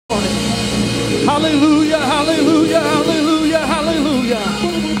Hallelujah, hallelujah, hallelujah, hallelujah.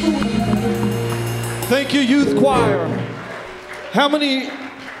 Thank you, youth choir. How many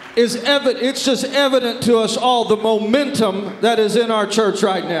is evident? It's just evident to us all the momentum that is in our church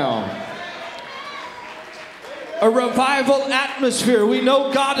right now. A revival atmosphere. We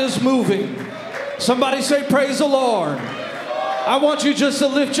know God is moving. Somebody say, praise the Lord. I want you just to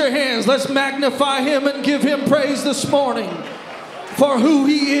lift your hands. Let's magnify him and give him praise this morning for who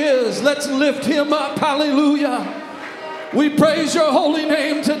he is. Let's lift him up. Hallelujah. We praise your holy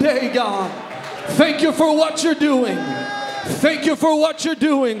name today, God. Thank you for what you're doing. Thank you for what you're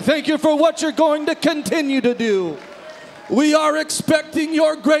doing. Thank you for what you're going to continue to do. We are expecting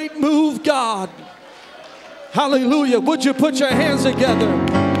your great move, God. Hallelujah. Would you put your hands together?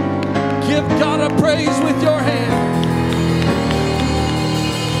 Give God a praise with your hands.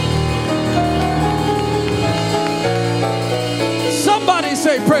 Somebody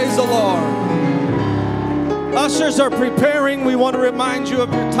say, praise the Lord. Ushers are preparing. We want to remind you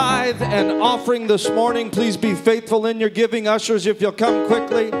of your tithe and offering this morning. Please be faithful in your giving. Ushers, if you'll come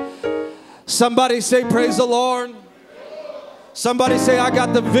quickly. Somebody say, praise the Lord. Somebody say, I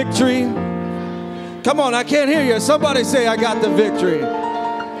got the victory. Come on, I can't hear you. Somebody say, I got the victory.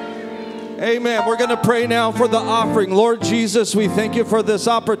 Amen. We're going to pray now for the offering. Lord Jesus, we thank you for this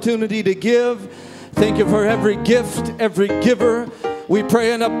opportunity to give. Thank you for every gift, every giver. We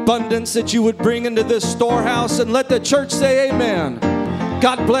pray in abundance that you would bring into this storehouse, and let the church say amen.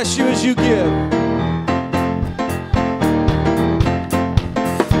 God bless you as you give.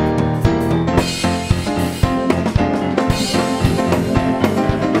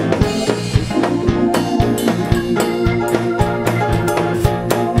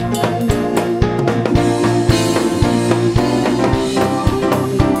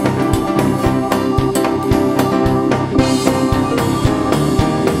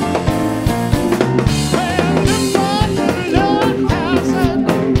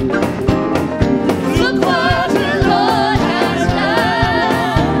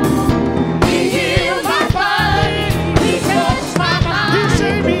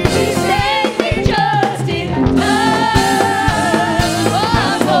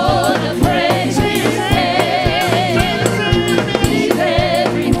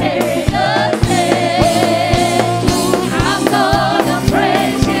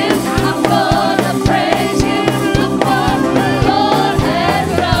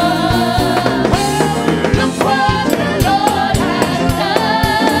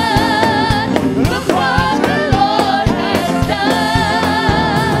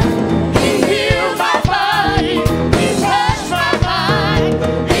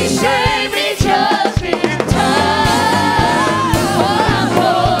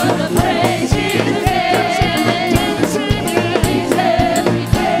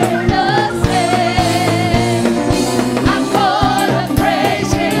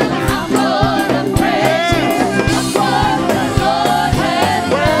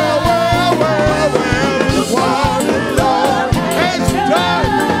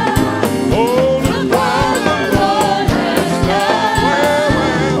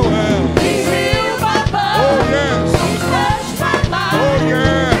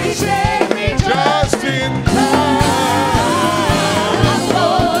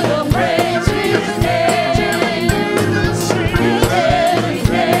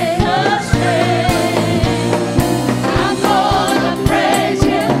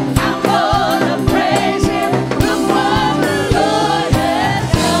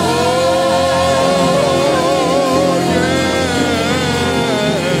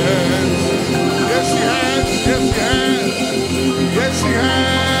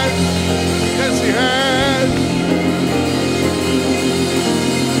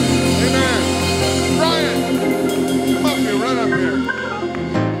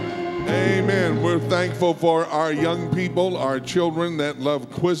 For our young people, our children that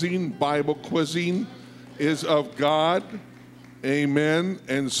love quizzing. Bible quizzing is of God. Amen.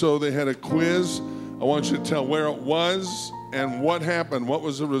 And so they had a quiz. I want you to tell where it was and what happened. What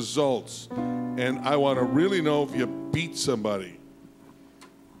was the results? And I want to really know if you beat somebody.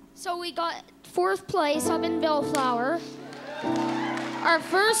 So we got 4th place up in Bellflower. Our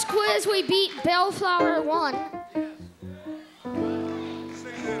first quiz, we beat Bellflower 1.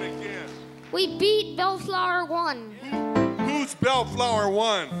 We beat Bellflower 1. Who's Bellflower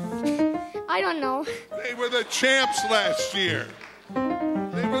 1? I don't know. They were the champs last year.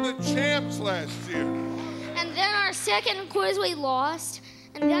 They were the champs last year. And then our second quiz we lost.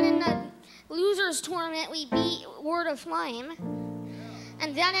 And then in the losers tournament we beat Word of Flame.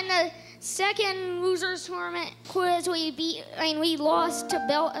 And then in the second losers tournament quiz, we lost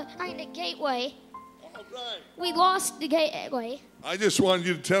to Gateway. All right. We lost to Gateway. I just wanted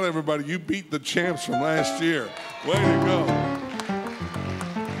you to tell everybody you beat the champs from last year. Way to go.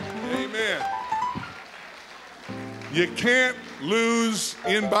 Amen. You can't lose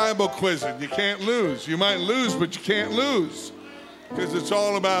in Bible quizzing. You can't lose. You might lose, but you can't lose. Because it's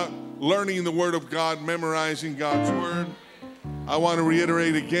all about learning the Word of God, memorizing God's Word. I want to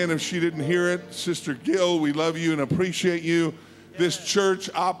reiterate again, if she didn't hear it, Sister Gill, we love you and appreciate you. This church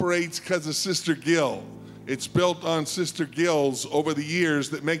operates because of Sister Gill. It's built on Sister Gills over the years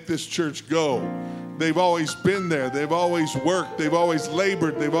that make this church go. They've always been there. They've always worked. They've always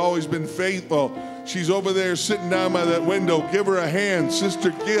labored. They've always been faithful. She's over there sitting down by that window. Give her a hand,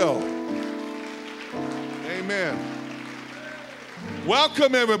 Sister Gill. Amen.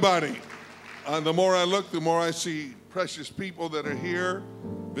 Welcome, everybody. The more I look, the more I see precious people that are here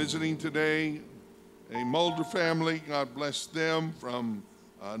visiting today. A Mulder family, God bless them, from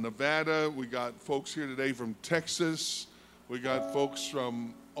Nevada. We got folks here today from Texas. We got folks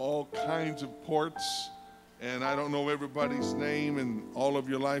from all kinds of ports. And I don't know everybody's name and all of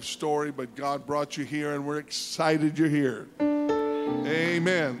your life story, but God brought you here, and we're excited you're here.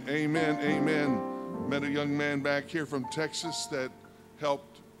 Amen, amen, amen. Met a young man back here from Texas that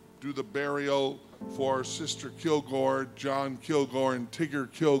helped do the burial for Sister Kilgore, John Kilgore, and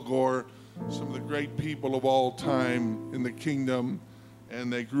Tigger Kilgore, some of the great people of all time in the kingdom.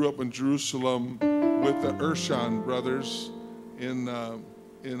 And they grew up in Jerusalem with the Urshan brothers in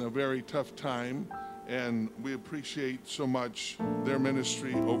a very tough time. And we appreciate so much their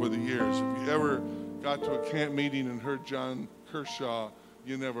ministry over the years. If you ever got to a camp meeting and heard John Kershaw,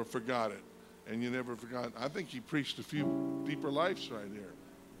 you never forgot it. And you never forgot, I think he preached a few deeper lives right here.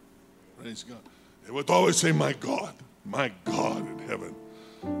 Praise God. They would always say, my God in heaven.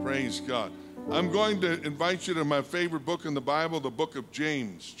 Praise God. I'm going to invite you to my favorite book in the Bible, the book of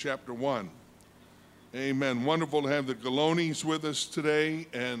James, chapter 1. Amen. Wonderful to have the Galonis with us today.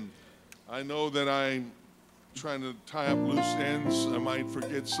 And I know that I'm trying to tie up loose ends. I might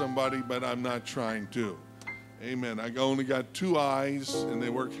forget somebody, but I'm not trying to. Amen. I only got 2 eyes, and they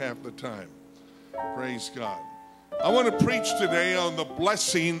work half the time. Praise God. I want to preach today on the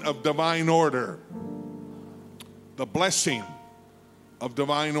blessing of divine order. The blessing of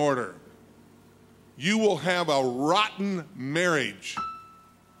divine order. You will have a rotten marriage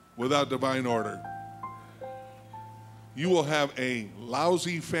without divine order. You will have a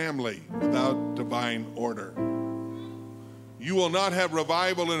lousy family without divine order. You will not have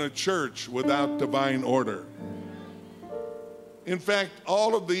revival in a church without divine order. In fact,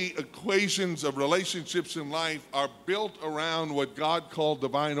 all of the equations of relationships in life are built around what God called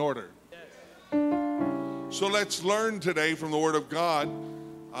divine order. So let's learn today from the Word of God.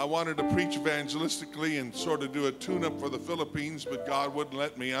 I wanted to preach evangelistically and sort of do a tune-up for the Philippines, but God wouldn't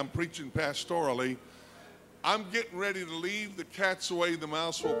let me. I'm preaching pastorally. I'm getting ready to leave. The cat's away, the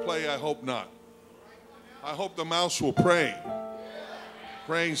mouse will play. I hope not. I hope the mouse will pray.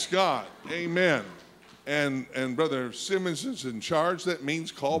 Praise God. Amen. And Brother Simmons is in charge. That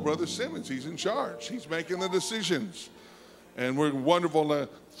means call Brother Simmons. He's in charge. He's making the decisions. And we're wonderful,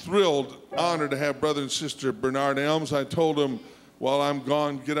 thrilled, honored to have Brother and Sister Bernard Elms. I told him, while I'm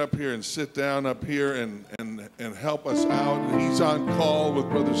gone, get up here and sit down up here and help us out. And he's on call with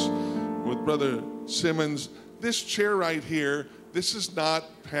Brother Simmons. This chair right here, this is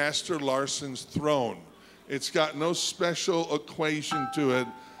not Pastor Larson's throne. It's got no special equation to it.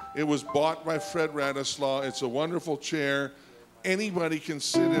 It was bought by Fred Radislaw. It's a wonderful chair. Anybody can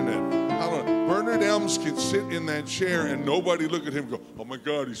sit in it. Bernard Elms can sit in that chair and nobody look at him and go, oh my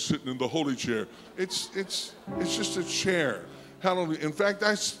God, he's sitting in the holy chair. It's just a chair. Hallelujah. In fact,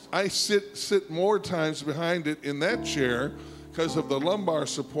 I sit more times behind it in that chair because of the lumbar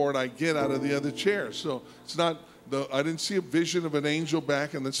support I get out of the other chair. So it's not, I didn't see a vision of an angel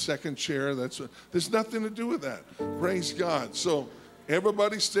back in the second chair. There's nothing to do with that. Praise God. So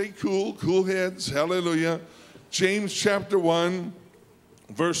everybody stay cool heads. Hallelujah. James chapter 1,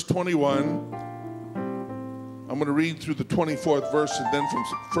 verse 21. I'm going to read through the 24th verse and then from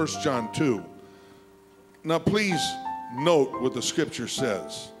 1 John 2. Now please note what the scripture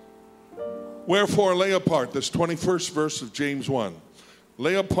says. Wherefore lay apart, this 21st verse of James 1.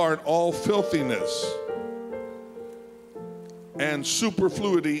 Lay apart all filthiness and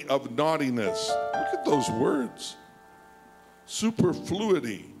superfluity of naughtiness. Look at those words.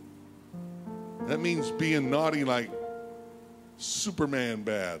 Superfluity. That means being naughty like Superman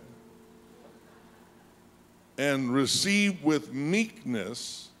bad. And receive with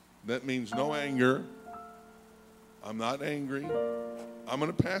meekness, that means no anger, I'm not angry. I'm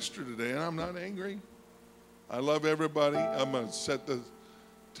going to pastor today, and I'm not angry. I love everybody. I'm going to set the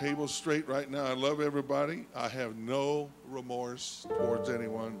table straight right now. I love everybody. I have no remorse towards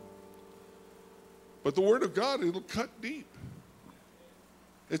anyone. But the Word of God, it'll cut deep.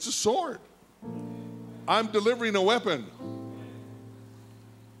 It's a sword. I'm delivering a weapon.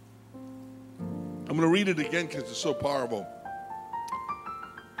 I'm going to read it again because it's so powerful.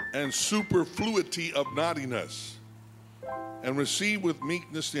 And superfluity of naughtiness. And receive with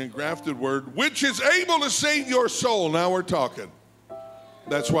meekness the engrafted word, which is able to save your soul. Now we're talking.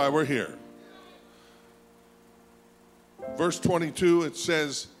 That's why we're here. Verse 22, it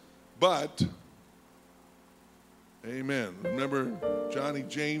says, but, amen. Remember Johnny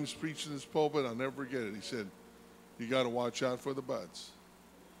James preached in this pulpit? I'll never forget it. He said, you got to watch out for the buts.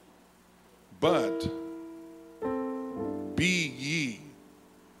 But be ye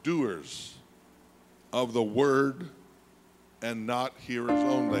doers of the word and not hearers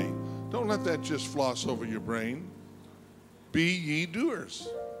only. Don't let that just floss over your brain. Be ye doers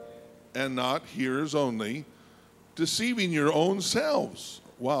and not hearers only, deceiving your own selves.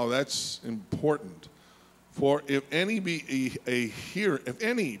 Wow, that's important. For if any be a hearer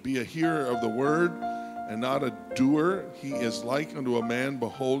of the word and not a doer, he is like unto a man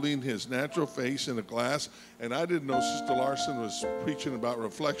beholding his natural face in a glass. And I didn't know Sister Larson was preaching about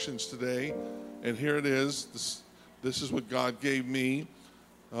reflections today. And here it is. This is what God gave me.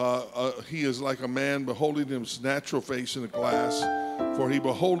 He is like a man beholding his natural face in a glass. For he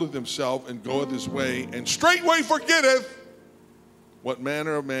beholdeth himself and goeth his way, and straightway forgetteth what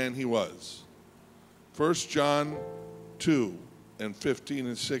manner of man he was. 1 John 2 and 15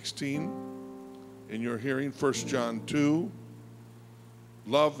 and 16. In your hearing, 1 John 2.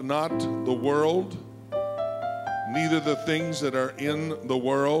 Love not the world, neither the things that are in the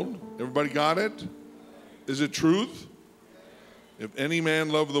world. Everybody got it? Is it truth? If any man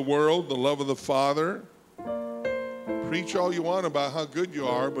love the world, the love of the Father. Preach all you want about how good you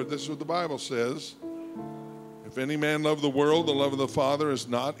are, but this is what the Bible says. If any man love the world, the love of the Father is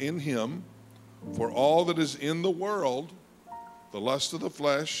not in him. For all that is in the world, the lust of the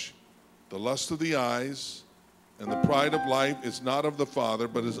flesh, the lust of the eyes, and the pride of life is not of the Father,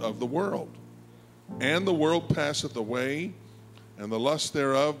 but is of the world. And the world passeth away, and the lust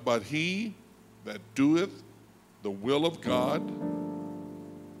thereof, but he that doeth the will of God,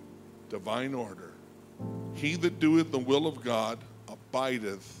 divine order. He that doeth the will of God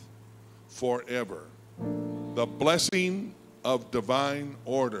abideth forever. The blessing of divine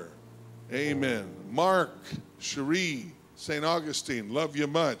order. Amen. Mark, Cherie, St. Augustine, love you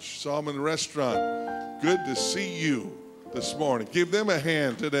much. Saw them in the restaurant. Good to see you this morning. Give them a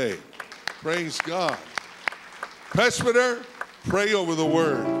hand today. Praise God. Presbyter, pray over the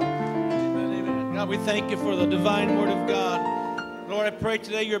word. Amen, amen. God, we thank you for the divine word of God. Lord, I pray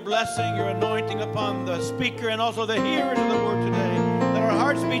today your blessing, your anointing upon the speaker and also the hearers of the word today. Let our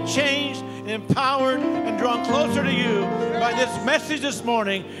hearts be changed, empowered, and drawn closer to you by this message this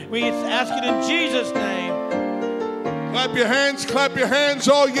morning. We ask it in Jesus' name. Clap your hands,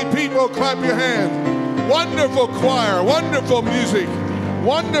 all ye people, clap your hands. Wonderful choir, wonderful music,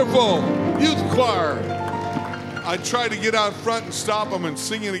 wonderful youth choir. I tried to get out front and stop them and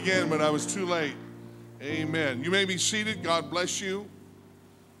sing it again, but I was too late. Amen. You may be seated. God bless you.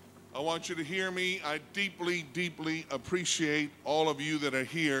 I want you to hear me. I deeply, deeply appreciate all of you that are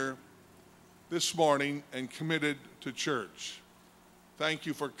here this morning and committed to church. Thank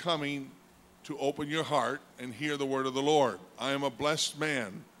you for coming to open your heart and hear the word of the Lord. I am a blessed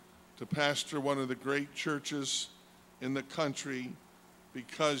man to pastor one of the great churches in the country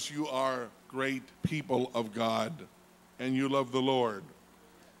because you are great people of God and you love the Lord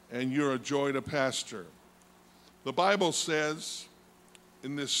and you're a joy to pastor. The Bible says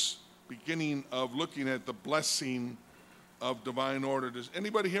in this beginning of looking at the blessing of divine order. Does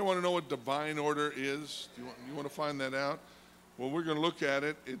anybody here want to know what divine order is? Do you want to find that out? Well, we're going to look at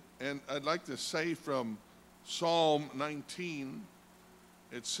it, and I'd like to say from Psalm 19,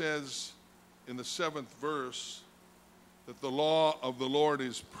 it says in the 7th verse that the law of the Lord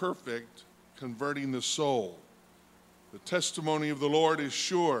is perfect, converting the soul. The testimony of the Lord is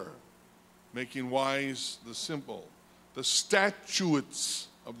sure, making wise the simple. The statutes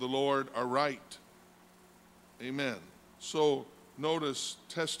of the Lord are right. Amen. So notice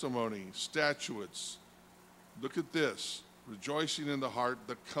testimony, statutes. Look at this. Rejoicing in the heart.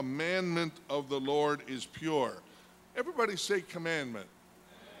 The commandment of the Lord is pure. Everybody say commandment.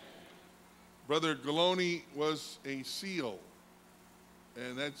 Brother Galoni was a seal.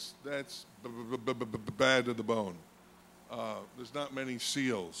 And that's bad to the bone. There's not many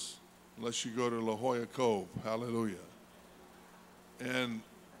seals. unless you go to La Jolla Cove. Hallelujah. And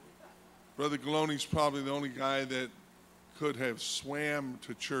Brother Gallone's probably the only guy that could have swam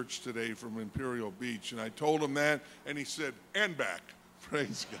to church today from Imperial Beach. And I told him that, and he said, and back.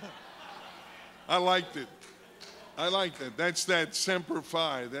 Praise God. I liked it. I like that. That's that Semper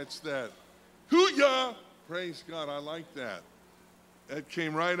Fi. That's that hoo-yah. Praise God. I like that. That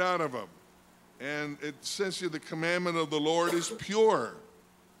came right out of him. And it says here the commandment of the Lord is pure.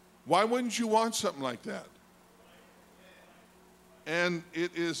 Why wouldn't you want something like that? And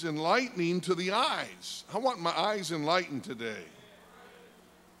it is enlightening to the eyes. I want my eyes enlightened today.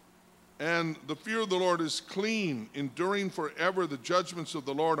 And the fear of the Lord is clean, enduring forever. The judgments of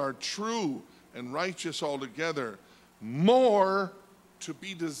the Lord are true and righteous altogether. More to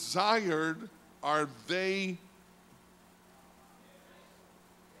be desired are they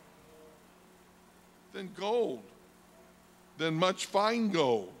than gold, than much fine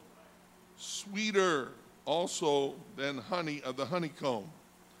gold, sweeter also than honey of the honeycomb.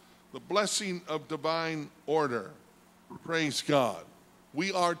 The blessing of divine order. Praise God.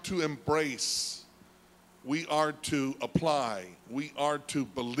 We are to embrace. We are to apply. We are to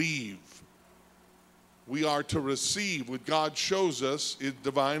believe. We are to receive what God shows us is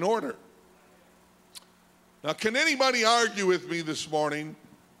divine order. Now, can anybody argue with me this morning?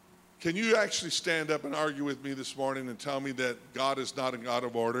 Can you actually stand up and argue with me this morning and tell me that God is not a God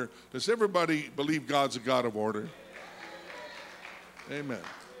of order? Does everybody believe God's a God of order? Amen.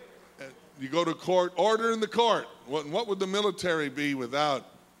 You go to court, order in the court. What would the military be without,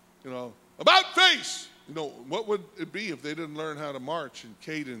 about face? What would it be if they didn't learn how to march in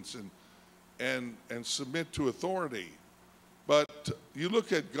cadence and submit to authority? But you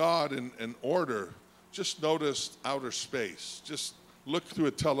look at God and order, just notice outer space. Just look through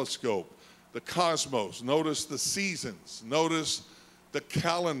a telescope, the cosmos, notice the seasons, notice the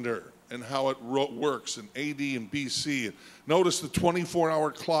calendar and how it works in AD and BC. Notice the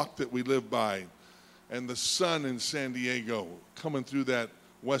 24-hour clock that we live by and the sun in San Diego coming through that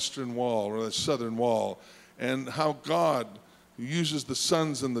western wall or the southern wall, and how God uses the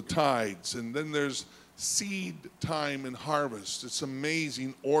suns and the tides. And then there's seed time and harvest. It's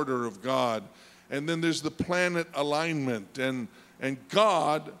amazing order of God. And then there's the planet alignment, and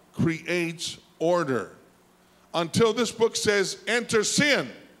God creates order. Until this book says, enter sin.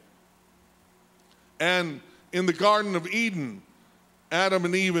 And in the Garden of Eden, Adam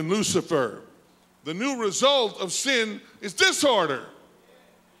and Eve and Lucifer, the new result of sin is disorder.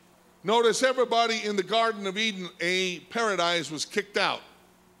 Notice everybody in the Garden of Eden, a paradise, was kicked out.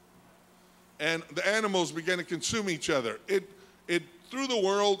 And the animals began to consume each other. It threw the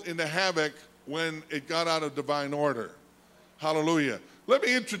world into havoc when it got out of divine order. Hallelujah. Let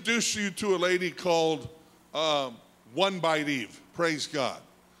me introduce you to a lady called One Bite Eve. Praise God.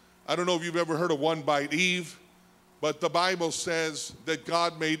 I don't know if you've ever heard of One Bite Eve, but the Bible says that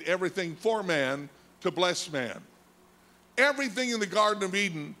God made everything for man to bless man. Everything in the Garden of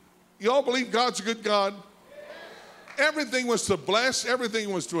Eden, you all believe God's a good God? Everything was to bless,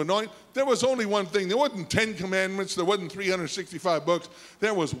 everything was to anoint. There was only one thing. There wasn't 10 commandments, there wasn't 365 books.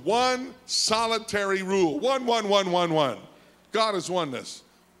 There was one solitary rule. One. God is oneness.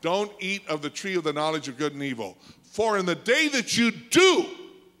 Don't eat of the tree of the knowledge of good and evil. For in the day that you do,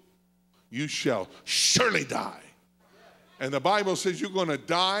 you shall surely die. And the Bible says you're going to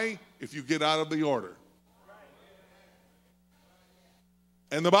die if you get out of the order.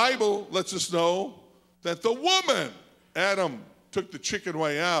 And the Bible lets us know that the woman, Adam took the chicken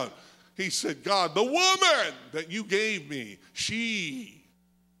way out. He said, God, the woman that you gave me, she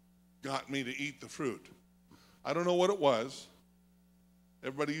got me to eat the fruit. I don't know what it was.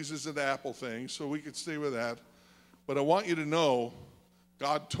 Everybody uses the apple thing, so we could stay with that. But I want you to know,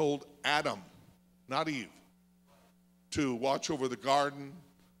 God told Adam, not Eve, to watch over the garden,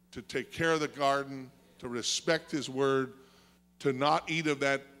 to take care of the garden, to respect his word, to not eat of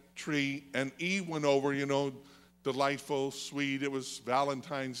that tree. And Eve went over, delightful, sweet. It was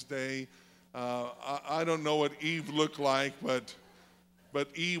Valentine's Day. I don't know what Eve looked like, but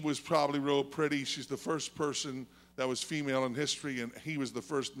Eve was probably real pretty. She's the first person that was female in history, and he was the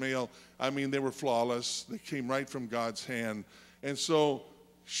first male. I mean, they were flawless. They came right from God's hand. And so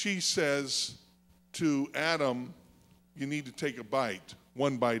she says to Adam, you need to take a bite.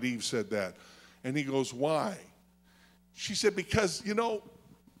 One bite, Eve said that. And he goes, why? She said, because,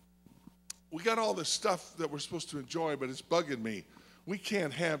 we got all this stuff that we're supposed to enjoy, but it's bugging me. We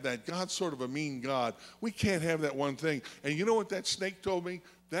can't have that. God's sort of a mean God. We can't have that one thing. And you know what that snake told me?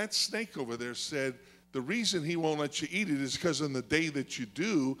 That snake over there said, the reason he won't let you eat it is because on the day that you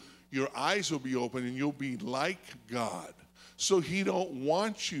do, your eyes will be open and you'll be like God. so he don't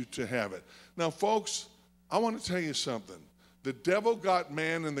want you to have it. Now, folks, I want to tell you something. The devil got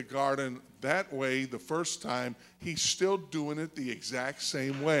man in the garden that way the first time. He's still doing it the exact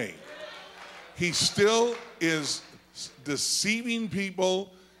same way. He still is deceiving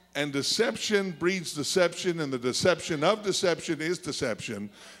people, and deception breeds deception, and the deception of deception is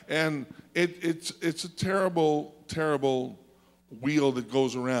deception. And it's a terrible, terrible wheel that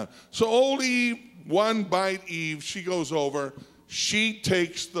goes around. So old Eve, one bite Eve, she goes over, she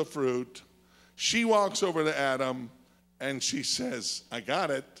takes the fruit, she walks over to Adam, and she says, I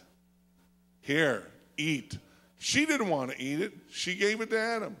got it. Here, eat. She didn't want to eat it. She gave it to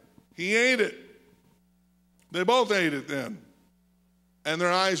Adam. He ate it. They both ate it then. And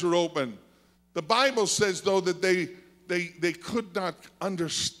their eyes were open. The Bible says, though, that they could not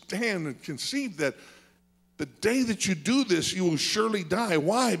understand and conceive that the day that you do this, you will surely die.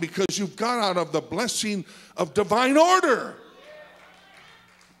 Why? Because you've got out of the blessing of divine order.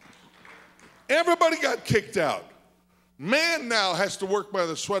 Everybody got kicked out. Man now has to work by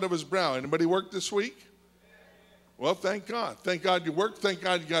the sweat of his brow. Anybody work this week? Well, thank God. Thank God you work. Thank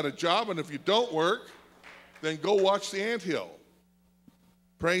God you got a job. And if you don't work, then go watch the anthill.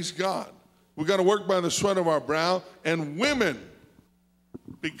 Praise God. We've got to work by the sweat of our brow. And women,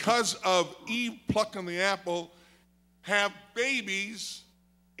 because of Eve plucking the apple, have babies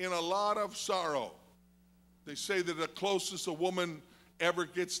in a lot of sorrow. They say that the closest a woman ever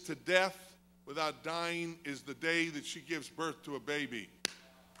gets to death without dying is the day that she gives birth to a baby.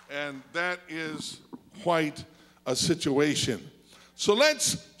 And that is quite a situation. So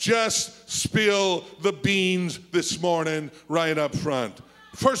let's just spill the beans this morning right up front.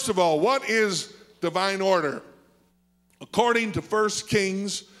 First of all, what is divine order? According to 1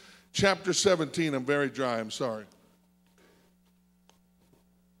 Kings chapter 17, I'm very dry, I'm sorry.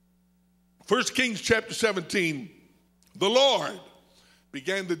 1 Kings chapter 17, the Lord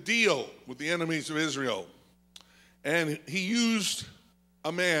began to deal with the enemies of Israel. And he used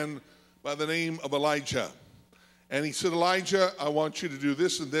a man by the name of Elijah. And he said, Elijah, I want you to do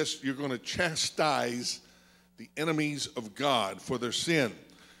this and this. You're going to chastise the enemies of God for their sin.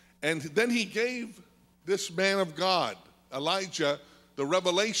 And then he gave this man of God, Elijah, the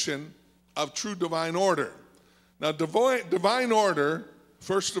revelation of true divine order. Now, divine order,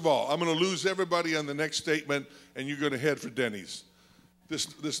 first of all, I'm going to lose everybody on the next statement, and you're going to head for Denny's.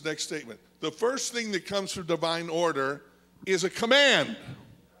 This next statement. The first thing that comes from divine order is a command.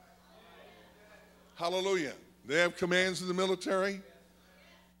 Hallelujah. They have commands in the military.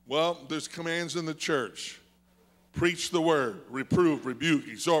 Well, there's commands in the church. Preach the word, reprove, rebuke,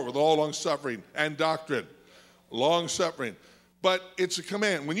 exhort with all long-suffering and doctrine. Long-suffering. But it's a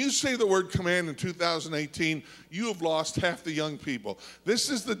command. When you say the word command in 2018, you have lost half the young people. This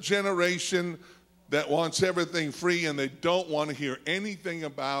is the generation that wants everything free, and they don't want to hear anything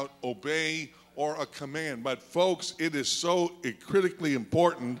about obey or a command. But folks, it is so critically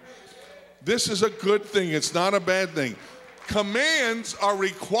important. This is a good thing. It's not a bad thing. Commands are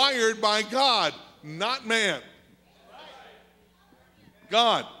required by God, not man.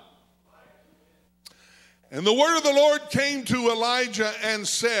 God. And the word of the Lord came to Elijah and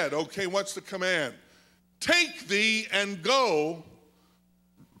said, okay, what's the command? Take thee and go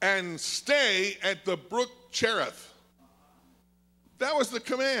and stay at the brook Cherith. That was the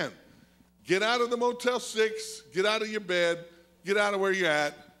command. Get out of the Motel 6, get out of your bed, get out of where you're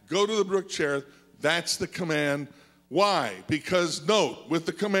at, go to the brook Cherith. That's the command. Why? Because note, with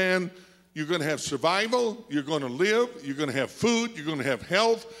the command, you're going to have survival, you're going to live, you're going to have food, you're going to have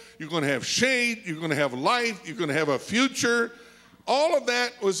health, you're going to have shade, you're going to have life, you're going to have a future. All of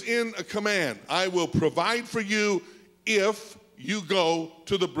that was in a command. I will provide for you if you go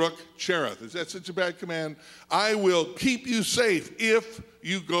to the brook Cherith. Is that such a bad command? I will keep you safe if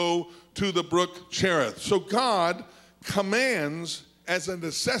you go to the brook Cherith. So God commands as a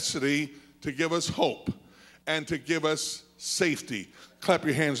necessity to give us hope and to give us safety. Clap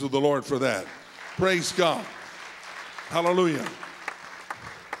your hands to the Lord for that. Praise God. Hallelujah.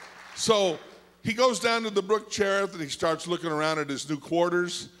 So he goes down to the brook Cherith and he starts looking around at his new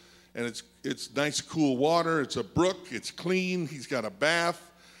quarters. And it's nice, cool water. It's a brook. It's clean. He's got a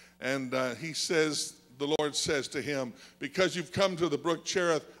bath. And the Lord says to him, because you've come to the brook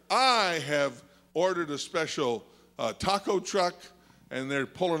Cherith, I have ordered a special taco truck, and they're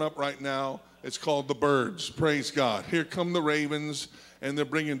pulling up right now. It's called the Birds. Praise God. Here come the ravens, and they're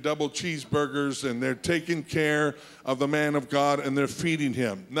bringing double cheeseburgers, and they're taking care of the man of God, and they're feeding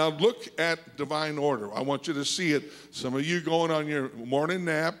him. Now look at divine order. I want you to see it. Some of you going on your morning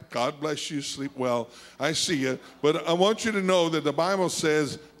nap. God bless you. Sleep well. I see you. But I want you to know that the Bible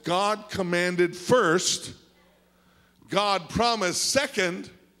says God commanded first. God promised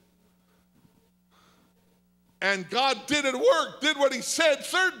second. And God did it work, did what he said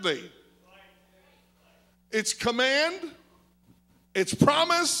thirdly. It's command, it's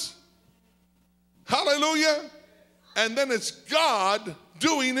promise, hallelujah, and then it's God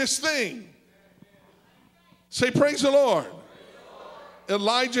doing his thing. Say praise the Lord.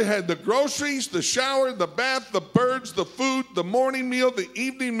 Elijah had the groceries, the shower, the bath, the birds, the food, the morning meal, the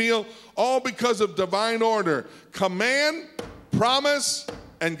evening meal, all because of divine order. Command, promise,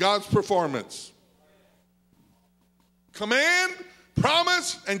 and God's performance. Command,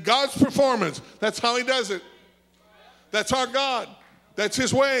 promise, and God's performance. That's how he does it. That's our God. That's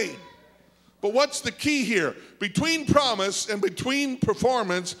his way. But what's the key here? Between promise and between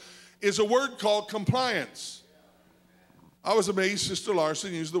performance is a word called compliance. I was amazed Sister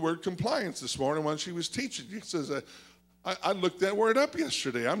Larson used the word compliance this morning when she was teaching. She says, I looked that word up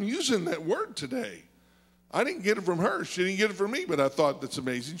yesterday. I'm using that word today. I didn't get it from her. She didn't get it from me, but I thought that's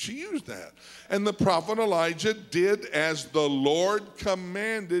amazing. She used that. And the prophet Elijah did as the Lord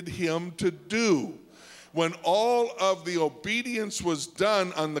commanded him to do. When all of the obedience was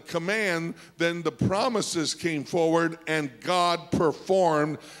done on the command, then the promises came forward and God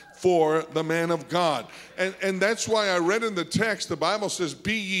performed for the man of God. And that's why I read in the text, the Bible says,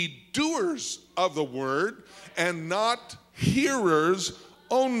 be ye doers of the word and not hearers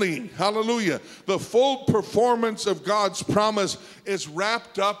only. Hallelujah. The full performance of God's promise is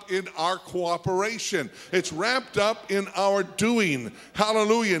wrapped up in our cooperation. It's wrapped up in our doing.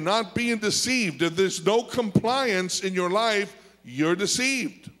 Hallelujah. Not being deceived. If there's no compliance in your life, you're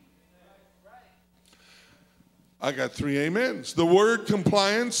deceived. I got 3 amens. The word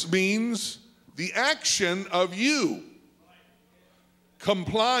compliance means the action of you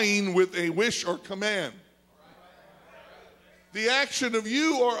complying with a wish or command. The action of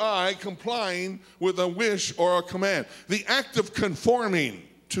you or I complying with a wish or a command. The act of conforming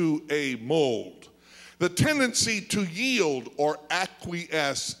to a mold. The tendency to yield or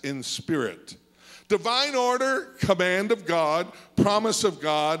acquiesce in spirit. Divine order, command of God, promise of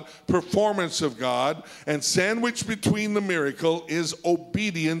God, performance of God, and sandwiched between the miracle is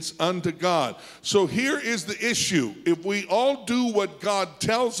obedience unto God. So here is the issue. If we all do what God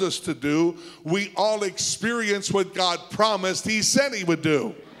tells us to do, we all experience what God promised he said he would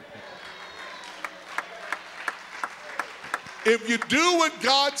do. If you do what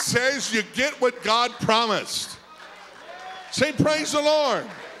God says, you get what God promised. Say praise the Lord.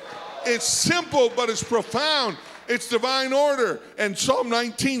 It's simple, but it's profound. It's divine order. And Psalm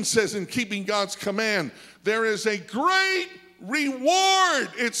 19 says, in keeping God's command, there is a great reward,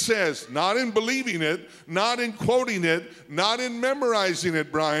 it says. Not in believing it, not in quoting it, not in memorizing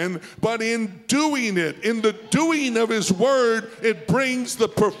it, Brian, but in doing it. In the doing of his word, it brings the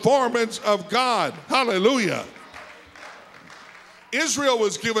performance of God. Hallelujah. Israel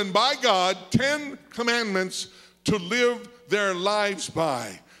was given by God 10 commandments to live their lives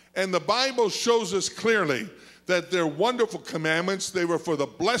by. And the Bible shows us clearly that they're wonderful commandments. They were for the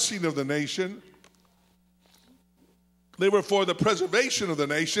blessing of the nation. They were for the preservation of the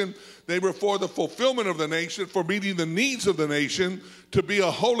nation. They were for the fulfillment of the nation, for meeting the needs of the nation, to be a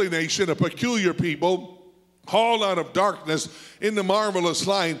holy nation, a peculiar people, called out of darkness into marvelous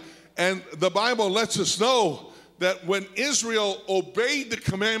light. And the Bible lets us know that when Israel obeyed the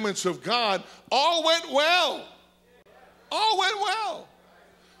commandments of God, all went well. All went well.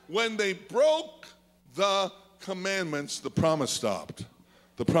 When they broke the commandments, the promise stopped.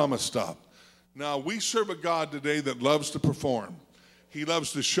 The promise stopped. Now, we serve a God today that loves to perform. He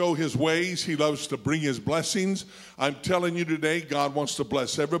loves to show his ways. He loves to bring his blessings. I'm telling you today, God wants to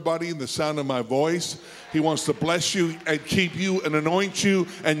bless everybody in the sound of my voice. He wants to bless you and keep you and anoint you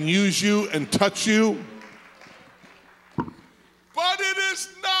and use you and touch you. But it is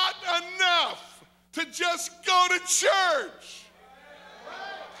not enough to just go to church.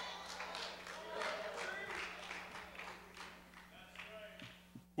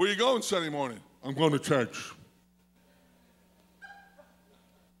 Where you going Sunday morning? I'm going to church.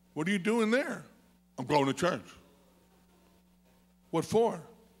 What are you doing there? I'm going to church. What for?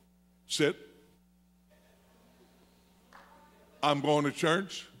 Sit. I'm going to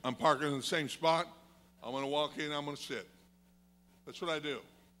church. I'm parking in the same spot. I'm going to walk in. I'm going to sit. That's what I do.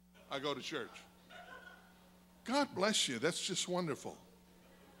 I go to church. God bless you. That's just wonderful.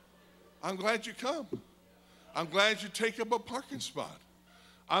 I'm glad you come. I'm glad you take up a parking spot.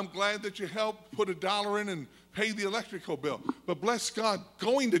 I'm glad that you help put $1 in and pay the electrical bill. But bless God,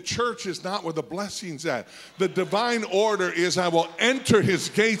 going to church is not where the blessing's at. The divine order is I will enter his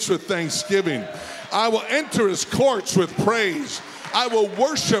gates with thanksgiving. I will enter his courts with praise. I will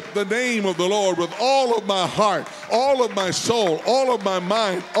worship the name of the Lord with all of my heart, all of my soul, all of my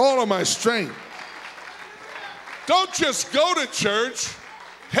mind, all of my strength. Don't just go to church.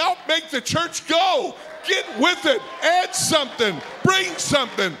 Help make the church go. Get with it. Add something. Bring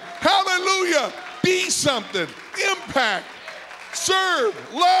something. Hallelujah. Be something. Impact. Serve.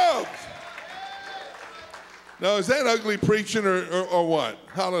 Love. Now, is that ugly preaching or what?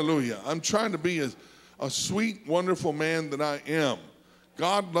 Hallelujah. I'm trying to be a sweet, wonderful man that I am.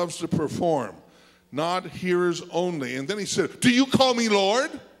 God loves to perform, not hearers only. And then he said, do you call me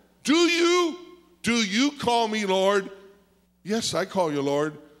Lord? Do you? Do you call me Lord? Yes, I call you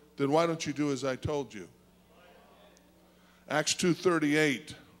Lord. Then why don't you do as I told you? Acts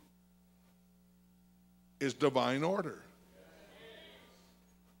 2:38 is divine order.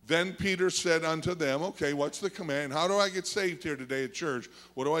 Then Peter said unto them, okay, what's the command? How do I get saved here today at church?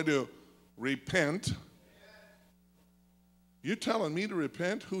 What do I do? Repent. You're telling me to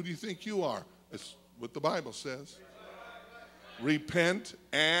repent? Who do you think you are? It's what the Bible says. Repent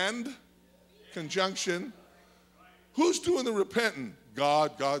and conjunction. Who's doing the repenting?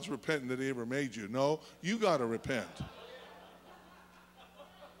 God. God's repenting that he ever made you. No, you got to repent.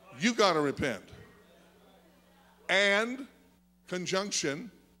 You got to repent. And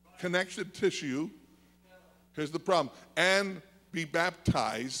conjunction, connected tissue. Here's the problem. And be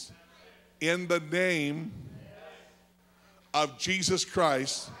baptized in the name of Jesus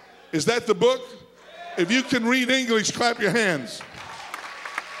Christ. Is that the book? If you can read English, clap your hands.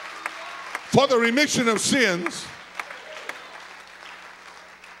 For the remission of sins.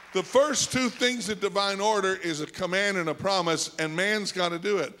 The first two things in divine order is a command and a promise, and man's got to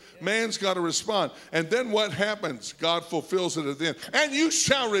do it. Man's got to respond. And then what happens? God fulfills it at the end. And you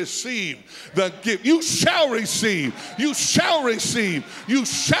shall receive the gift. You shall receive. You shall receive. You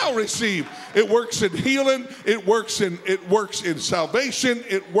shall receive. It works in healing. It works in salvation.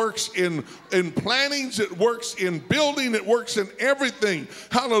 It works in plannings. It works in building. It works in everything.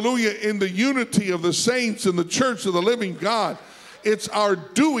 Hallelujah. In the unity of the saints in the church of the living God. It's our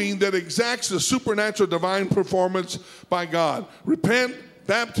doing that exacts the supernatural divine performance by God. Repent,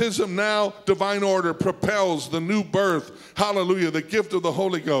 baptism now, divine order propels the new birth. Hallelujah, the gift of the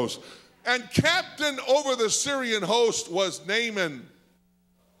Holy Ghost. And captain over the Syrian host was Naaman.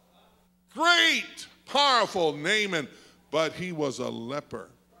 Great, powerful Naaman, but he was a leper.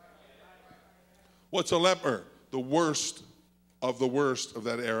 What's a leper? The worst of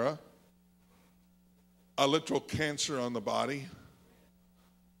that era. A literal cancer on the body.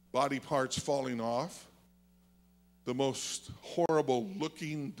 Body parts falling off. The most horrible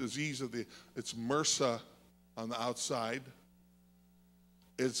looking disease it's MRSA on the outside.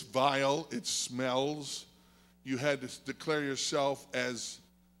 It's vile, it smells. You had to declare yourself as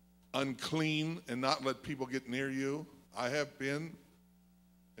unclean and not let people get near you. I have been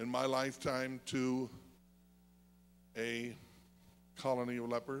in my lifetime to a colony of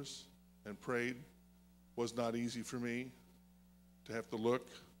lepers and prayed. Was not easy for me to have to look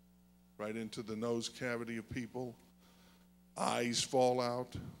right into the nose cavity of people. Eyes fall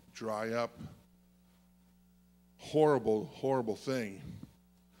out, dry up. Horrible, horrible thing.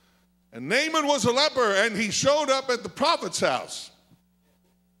 And Naaman was a leper, and he showed up at the prophet's house.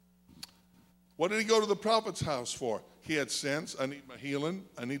 What did he go to the prophet's house for? He had sense. I need my healing.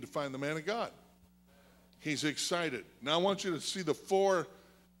 I need to find the man of God. He's excited. Now I want you to see the four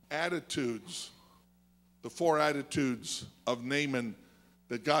attitudes of Naaman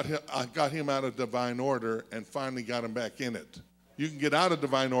that got him out of divine order and finally got him back in it. You can get out of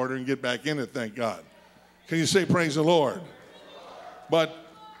divine order and get back in it, thank God. Can you say praise the Lord? But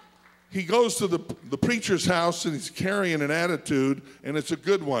he goes to the preacher's house and he's carrying an attitude, and it's a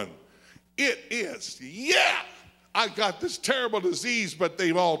good one. It is, yeah, I got this terrible disease, but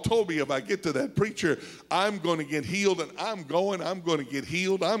they've all told me if I get to that preacher, I'm going to get healed, and I'm going to get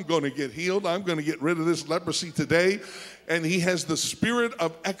healed, I'm going to get healed, I'm going to get rid of this leprosy today. And he has the spirit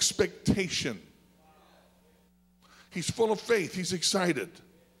of expectation. He's full of faith, he's excited.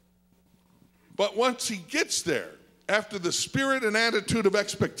 But once he gets there, after the spirit and attitude of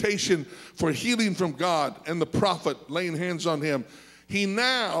expectation for healing from God and the prophet laying hands on him, he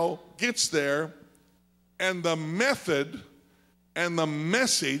now gets there, and the method and the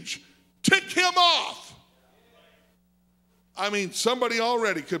message tick him off. I mean, somebody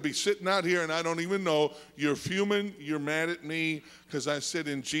already could be sitting out here, and I don't even know, you're fuming, you're mad at me because I said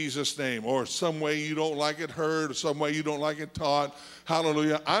in Jesus' name, or some way you don't like it heard, or some way you don't like it taught.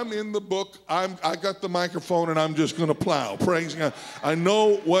 Hallelujah. I'm in the book. I got the microphone, and I'm just going to plow. Praise God. I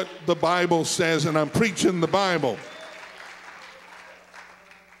know what the Bible says, and I'm preaching the Bible.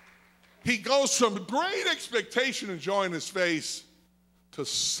 He goes from great expectation and joy in his face to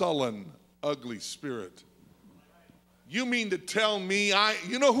sullen, ugly spirit. You mean to tell me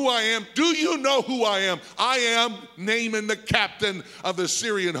you know who I am? Do you know who I am? I am Naaman, the captain of the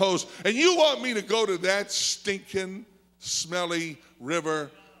Syrian host. And you want me to go to that stinking, smelly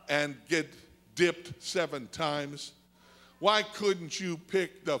river and get dipped 7 times? Why couldn't you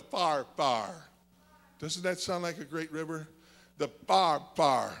pick the Far? Doesn't that sound like a great river? The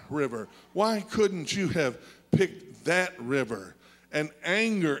Far River. Why couldn't you have picked that river? And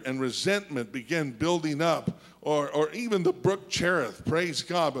anger and resentment began building up, or even the brook Cherith, praise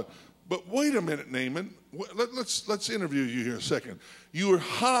God. But wait a minute, Naaman. Let's interview you here a second. You were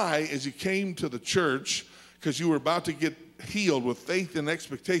high as you came to the church because you were about to get healed with faith and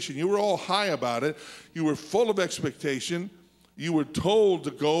expectation. You were all high about it. You were full of expectation. You were told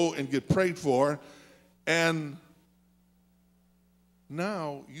to go and get prayed for. And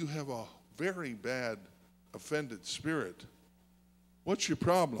now you have a very bad offended spirit. What's your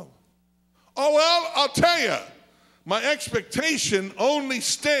problem? Oh, well, I'll tell you. My expectation only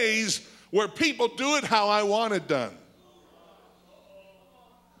stays where people do it how I want it done.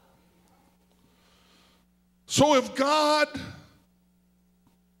 So if God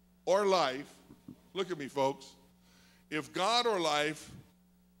or life, look at me, folks, if God or life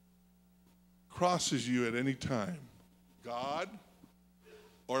crosses you at any time, God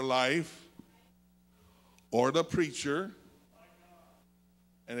or life or the preacher,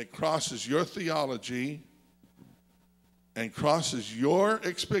 and it crosses your theology and crosses your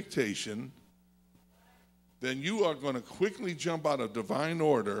expectation, then you are going to quickly jump out of divine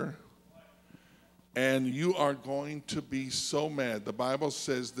order, and you are going to be so mad. The Bible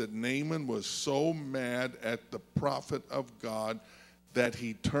says that Naaman was so mad at the prophet of God that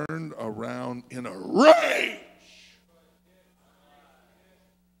he turned around in a rage.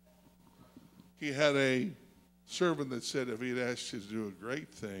 He had a servant that said if he'd asked you to do a great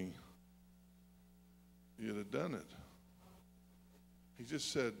thing, you'd have done it. He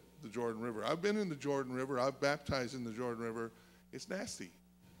just said the Jordan River. I've been in the Jordan River. I've baptized in the Jordan River. It's nasty.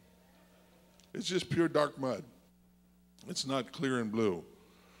 It's just pure dark mud. It's not clear and blue.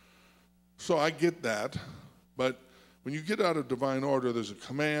 So I get that. But when you get out of divine order, there's a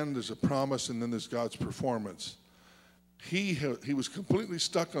command, there's a promise, and then there's God's performance. He was completely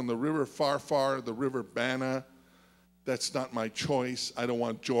stuck on the river Far, the river Bana. That's not my choice. I don't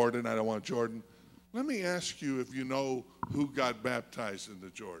want Jordan. I don't want Jordan. Let me ask you if you know who got baptized in the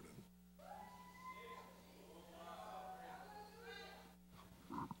Jordan.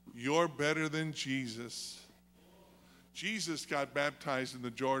 You're better than Jesus. Jesus got baptized in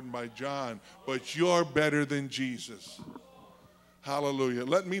the Jordan by John, but you're better than Jesus. Hallelujah.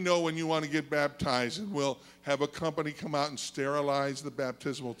 Let me know when you want to get baptized, and we'll have a company come out and sterilize the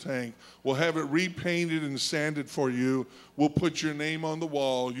baptismal tank. We'll have it repainted and sanded for you. We'll put your name on the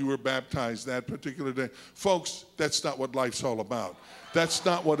wall. You were baptized that particular day. Folks, that's not what life's all about. That's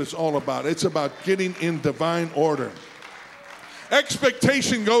not what it's all about. It's about getting in divine order.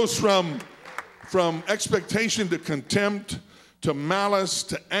 Expectation goes from expectation to contempt, to malice,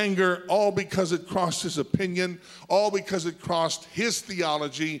 to anger, all because it crossed his opinion, all because it crossed his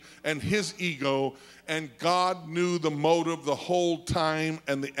theology and his ego, and God knew the motive the whole time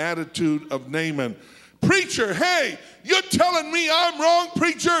and the attitude of Naaman. Preacher, hey, you're telling me I'm wrong,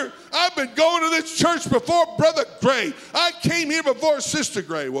 preacher? I've been going to this church before Brother Gray. I came here before Sister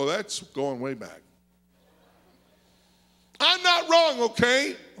Gray. Well, that's going way back. I'm not wrong,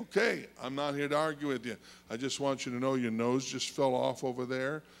 okay? Okay, I'm not here to argue with you. I just want you to know your nose just fell off over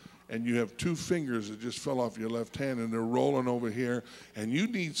there, and you have 2 fingers that just fell off your left hand, and they're rolling over here, and you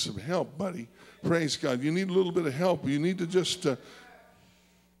need some help, buddy. Praise God. You need a little bit of help. You need to just...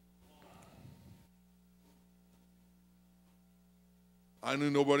 I knew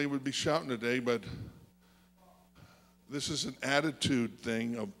nobody would be shouting today, but this is an attitude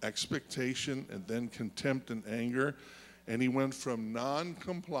thing of expectation and then contempt and anger. And he went from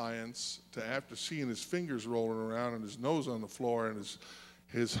non-compliance to, after seeing his fingers rolling around and his nose on the floor and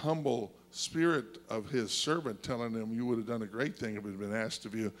his humble spirit of his servant telling him, you would have done a great thing if it had been asked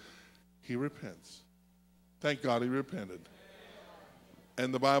of you, he repents. Thank God he repented.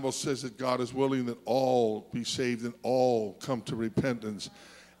 And the Bible says that God is willing that all be saved and all come to repentance.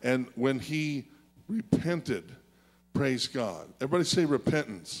 And when he repented, praise God. Everybody say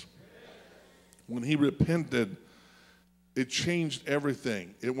repentance. When he repented, it changed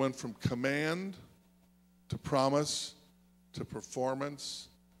everything. It went from command to promise to performance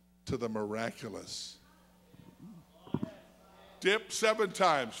to the miraculous. Dip 7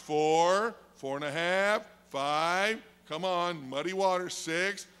 times. 4, 4.5, 5. Come on, muddy water.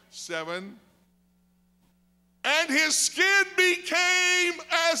 6, 7. And his skin became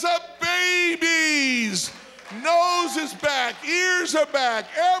as a baby's. Nose is back, ears are back,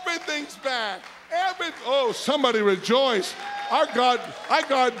 everything's back. Oh, somebody rejoice. Our God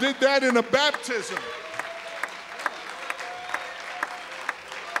did that in a baptism.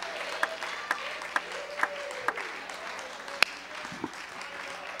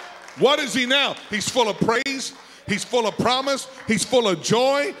 What is he now? He's full of praise. He's full of promise. He's full of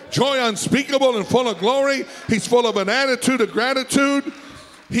joy, joy unspeakable and full of glory. He's full of an attitude of gratitude.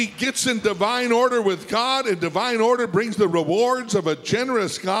 He gets in divine order with God, and divine order brings the rewards of a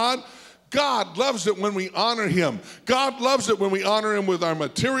generous God. God loves it when we honor him. God loves it when we honor him with our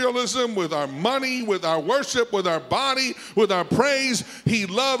materialism, with our money, with our worship, with our body, with our praise. He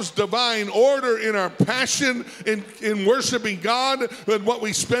loves divine order in our passion, in worshiping God, and what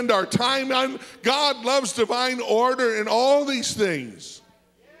we spend our time on. God loves divine order in all these things.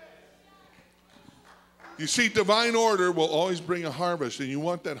 You see, divine order will always bring a harvest, and you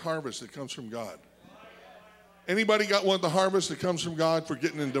want that harvest that comes from God. Anybody want the harvest that comes from God for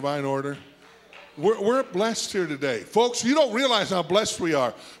getting in divine order? We're blessed here today. Folks, you don't realize how blessed we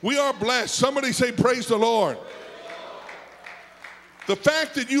are. We are blessed. Somebody say, praise the Lord. The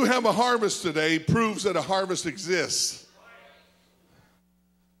fact that you have a harvest today proves that a harvest exists.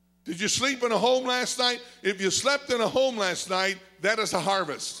 Did you sleep in a home last night? If you slept in a home last night, that is a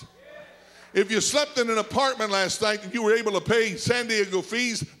harvest. If you slept in an apartment last night and you were able to pay San Diego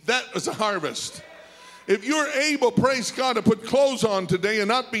fees, that is a harvest. If you're able, praise God, to put clothes on today and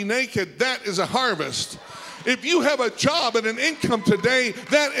not be naked, that is a harvest. If you have a job and an income today,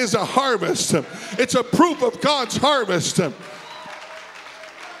 that is a harvest. It's a proof of God's harvest. Your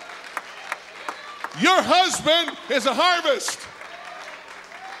husband is a harvest.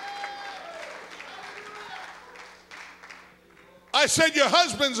 I said your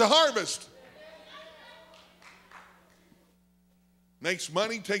husband's a harvest. Makes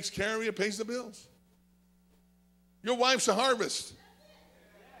money, takes care of you, pays the bills. Your wife's a harvest.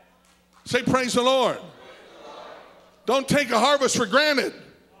 Say, praise the Lord. Don't take a harvest for granted.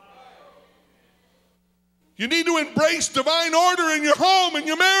 You need to embrace divine order in your home and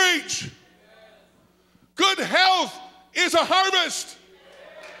your marriage. Good health is a harvest.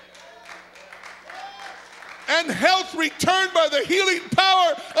 And health returned by the healing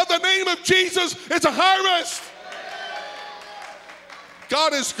power of the name of Jesus is a harvest.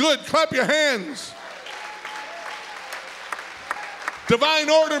 God is good. Clap your hands. Divine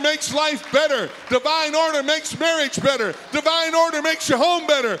order makes life better. Divine order makes marriage better. Divine order makes your home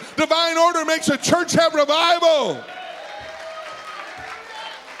better. Divine order makes a church have revival.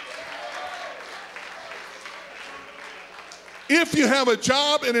 If you have a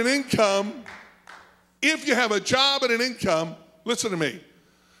job and an income, listen to me.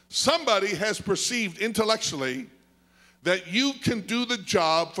 Somebody has perceived intellectually that you can do the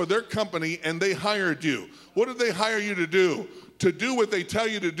job for their company and they hired you. What did they hire you to do? To do what they tell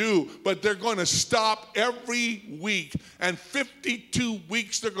you to do, but they're going to stop every week, and 52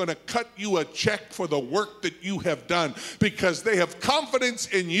 weeks they're going to cut you a check for the work that you have done, because they have confidence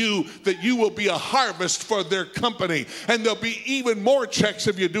in you that you will be a harvest for their company. And there'll be even more checks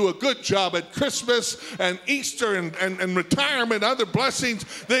if you do a good job at Christmas and Easter and retirement, other blessings.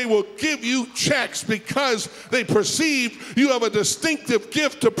 They will give you checks because they perceive you have a distinctive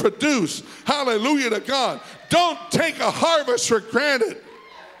gift to produce. Hallelujah to God. Don't take a harvest for granted.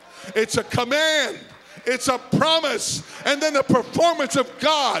 It's a command. It's a promise. And then the performance of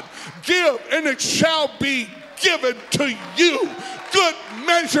God. Give, and it shall be given to you. Good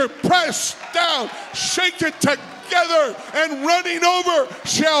measure, pressed down, shake it together, and running over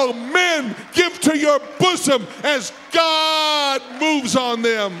shall men give to your bosom as God moves on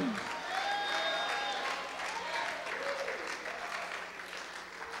them.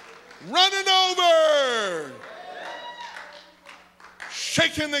 Running over,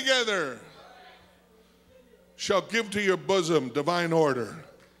 shaken together, shall give to your bosom divine order.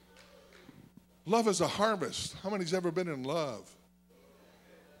 Love is a harvest. How many's ever been in love?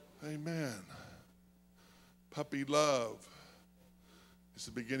 Amen. Puppy love is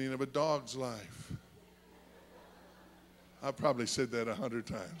the beginning of a dog's life. I've probably said that 100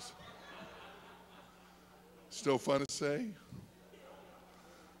 times. Still fun to say?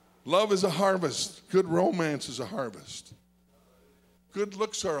 Love is a harvest. Good romance is a harvest. Good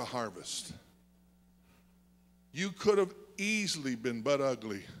looks are a harvest. You could have easily been butt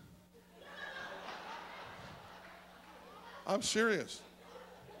ugly. I'm serious.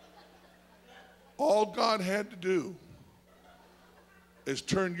 All God had to do is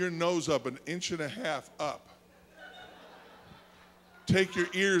turn your nose up 1.5 inches up take your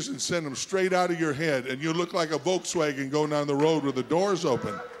ears and send them straight out of your head, and you look like a Volkswagen going down the road with the doors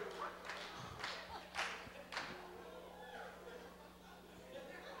open.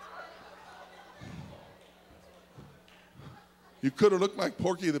 You could have looked like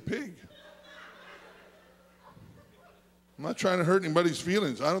Porky the Pig. I'm not trying to hurt anybody's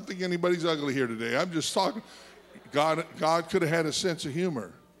feelings. I don't think anybody's ugly here today. I'm just talking. God could have had a sense of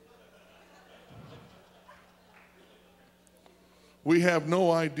humor. We have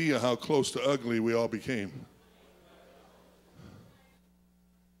no idea how close to ugly we all became.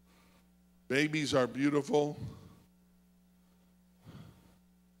 Babies are beautiful.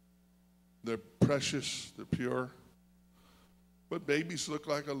 They're precious. They're pure. But babies look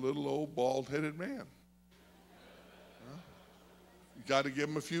like a little old bald-headed man. You got to give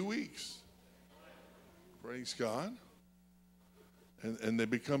them a few weeks. Praise God. And they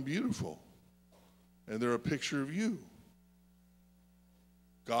become beautiful. And they're a picture of you.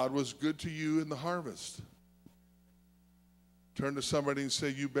 God was good to you in the harvest. Turn to somebody and say,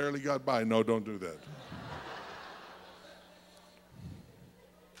 you barely got by. No, don't do that.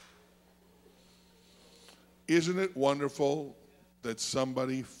 Isn't it wonderful that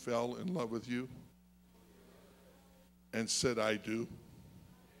somebody fell in love with you and said, I do?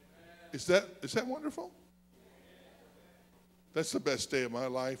 Is that wonderful? That's the best day of my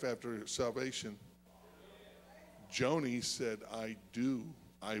life after salvation. Joni said, I do,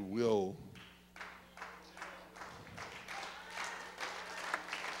 I will.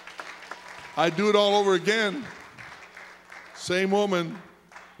 I'd do it all over again. Same woman,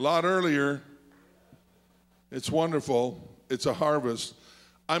 a lot earlier. It's wonderful. It's a harvest.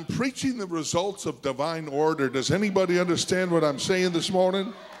 I'm preaching the results of divine order. Does anybody understand what I'm saying this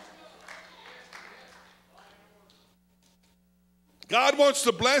morning? God wants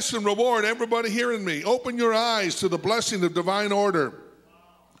to bless and reward everybody hearing me. Open your eyes to the blessing of divine order.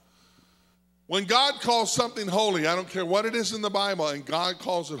 When God calls something holy, I don't care what it is in the Bible, and God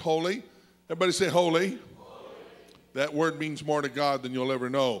calls it holy. Everybody say holy. That word means more to God than you'll ever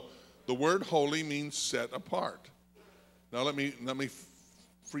know. The word holy means set apart. Now let me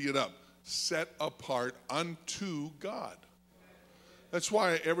free it up. Set apart unto God. That's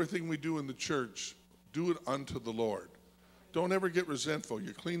why everything we do in the church, do it unto the Lord. Don't ever get resentful.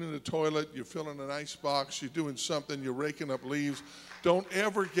 You're cleaning the toilet, you're filling an ice box, you're doing something, you're raking up leaves. Don't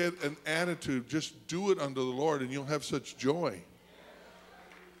ever get an attitude. Just do it unto the Lord and you'll have such joy.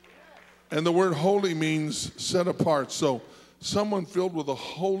 And the word holy means set apart. So someone filled with a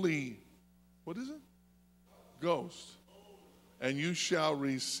holy, what is it? Ghost. And you shall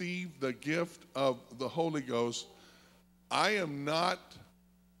receive the gift of the Holy Ghost. I am not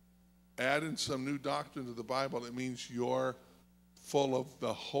adding some new doctrine to the Bible. It means you're full of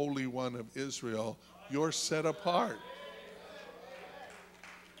the Holy One of Israel. You're set apart.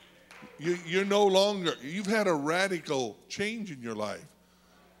 You're no longer, you've had a radical change in your life.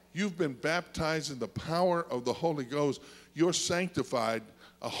 You've been baptized in the power of the Holy Ghost. You're sanctified,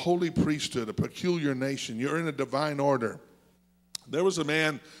 a holy priesthood, a peculiar nation. You're in a divine order. There was a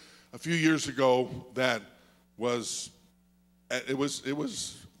man a few years ago that we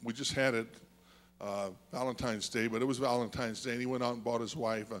just had it Valentine's Day, but it was Valentine's Day, and he went out and bought his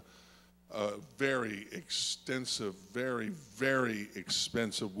wife a very extensive, very, very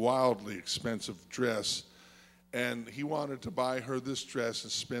expensive, wildly expensive dress. And he wanted to buy her this dress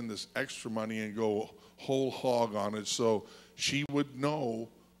and spend this extra money and go whole hog on it so she would know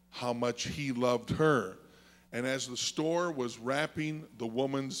how much he loved her. And as the store was wrapping the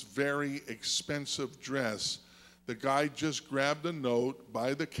woman's very expensive dress, the guy just grabbed a note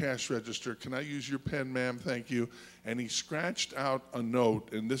by the cash register. Can I use your pen, ma'am? Thank you. And he scratched out a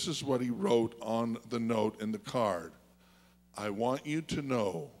note, and this is what he wrote on the note in the card. I want you to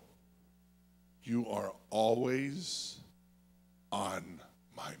know you are always on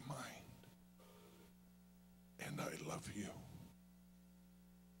my mind, and I love you.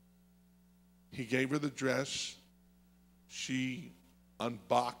 He gave her the dress. She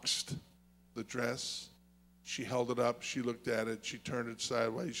unboxed the dress. She held it up. She looked at it. She turned it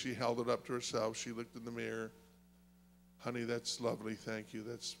sideways. She held it up to herself. She looked in the mirror. Honey, that's lovely. Thank you.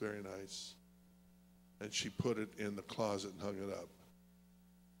 That's very nice. And she put it in the closet and hung it up.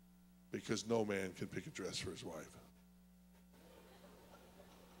 Because no man can pick a dress for his wife.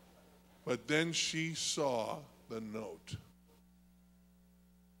 But then she saw the note.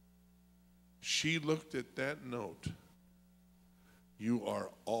 She looked at that note. You are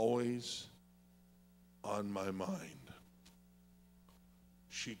always on my mind.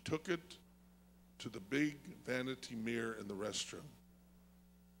 She took it to the big vanity mirror in the restroom.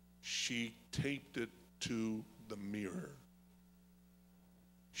 She taped it to the mirror.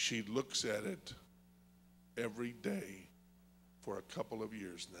 She looks at it every day for a couple of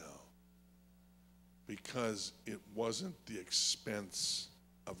years now, because it wasn't the expense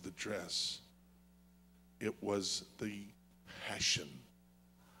of the dress. It was the passion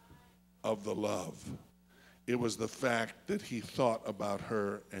of the love. It was the fact that he thought about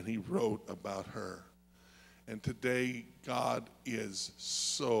her and he wrote about her. And today, God is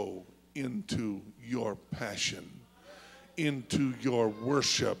so into your passion, into your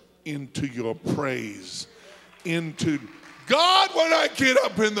worship, into your praise, into God. When I get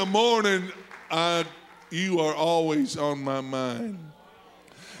up in the morning, you are always on my mind.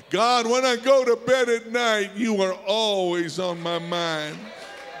 God, when I go to bed at night, you are always on my mind.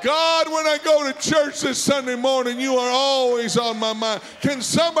 God, when I go to church this Sunday morning, you are always on my mind. Can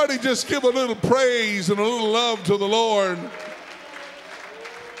somebody just give a little praise and a little love to the Lord?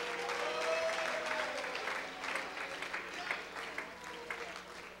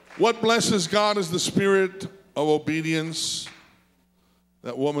 What blesses God is the spirit of obedience.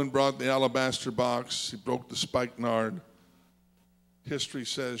 That woman brought the alabaster box. She broke the spikenard. History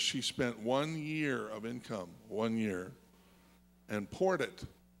says she spent 1 year of income, 1 year, and poured it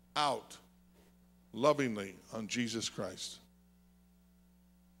out lovingly on Jesus Christ.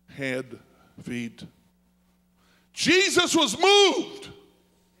 Head, feet. Jesus was moved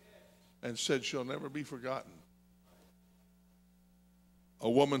and said she'll never be forgotten. A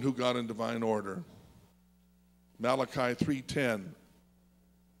woman who got in divine order. Malachi 3:10.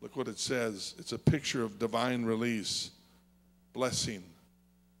 Look what it says. It's a picture of divine release. Blessing.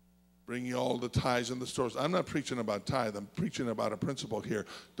 Bring you all the tithes and the stores. I'm not preaching about tithe. I'm preaching about a principle here.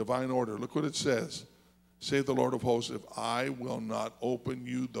 Divine order. Look what it says. Say the Lord of hosts, if I will not open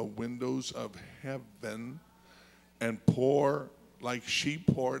you the windows of heaven and pour like she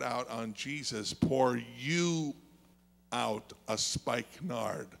poured out on Jesus, pour you out a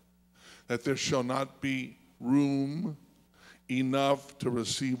spikenard, that there shall not be room enough to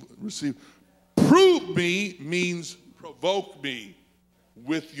receive. Prove me means provoke me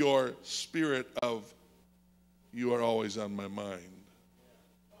with your spirit of you are always on my mind.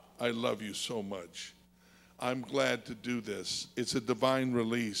 I love you so much. I'm glad to do this. It's a divine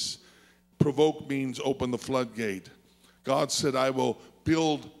release. Provoke means open the floodgate. God said, I will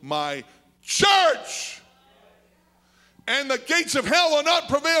build my church, and the gates of hell will not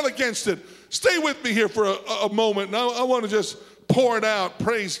prevail against it. Stay with me here for a moment. Now I want to just pour it out,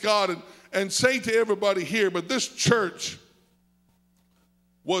 praise God, and say to everybody here, but this church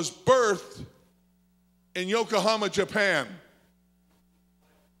was birthed in Yokohama, Japan.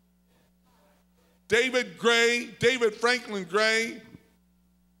 David Franklin Gray,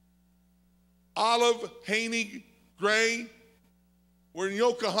 Olive Haney Gray were in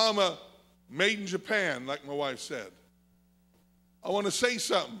Yokohama, made in Japan, like my wife said. I want to say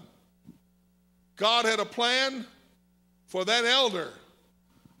something. God had a plan for that elder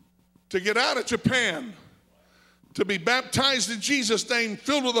to get out of Japan, to be baptized in Jesus' name,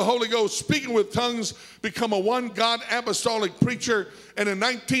 filled with the Holy Ghost, speaking with tongues, become a one God apostolic preacher. And in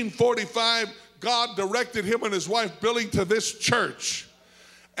 1945, God directed him and his wife Billy to this church.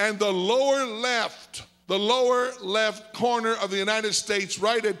 And the lower left corner of the United States,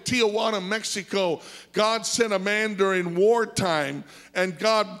 right at Tijuana, Mexico, God sent a man during wartime, and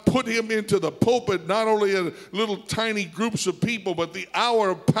God put him into the pulpit, not only in little tiny groups of people, but the Hour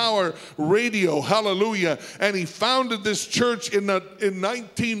of Power radio, hallelujah. And he founded this church in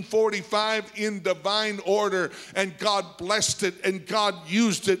 1945 in divine order, and God blessed it, and God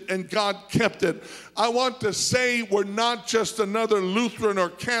used it, and God kept it. I want to say we're not just another Lutheran or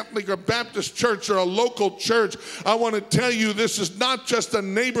Catholic or Baptist church or a local church. I want to tell you this is not just a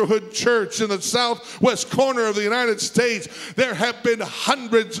neighborhood church in the southwest corner of the United States. There have been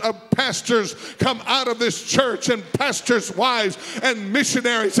hundreds of pastors come out of this church, and pastors' wives, and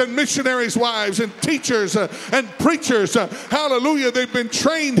missionaries' wives, and teachers and preachers. Hallelujah. They've been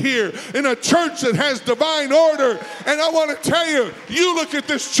trained here in a church that has divine order. And I want to tell you, you look at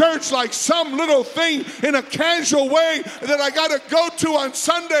this church like some little thing in a casual way that I got to go to on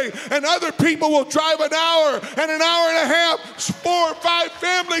Sunday, and other people will drive an hour and a half. 4 or 5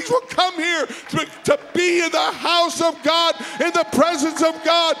 families will come here to be in the house of God, in the presence of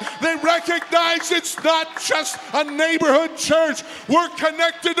God. They recognize it's not just a neighborhood church. We're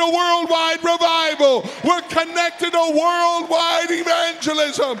connected to worldwide revival. We're connected to worldwide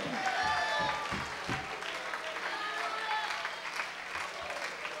evangelism.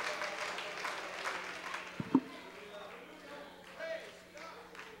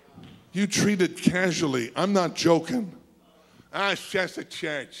 You treat it casually. I'm not joking. It's just a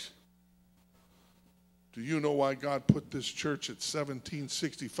church. Do you know why God put this church at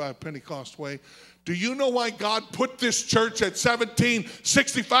 1765 Pentecost Way? Do you know why God put this church at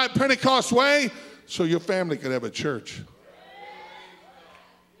 1765 Pentecost Way? So your family could have a church.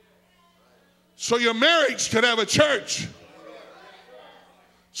 So your marriage could have a church.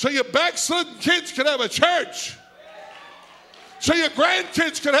 So your backslidden kids could have a church. So your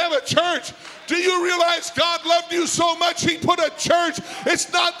grandkids could have a church. Do you realize God loved you so much He put a church?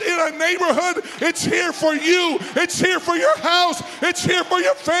 It's not in a neighborhood. It's here for you. It's here for your house. It's here for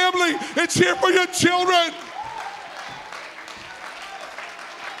your family. It's here for your children.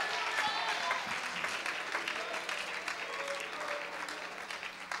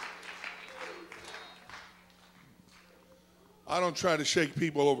 I don't try to shake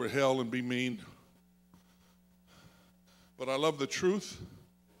people over hell and be mean. But I love the truth,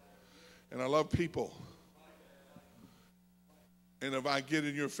 and I love people. And if I get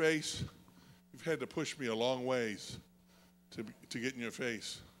in your face, you've had to push me a long ways to get in your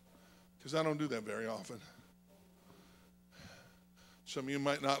face, because I don't do that very often. Some of you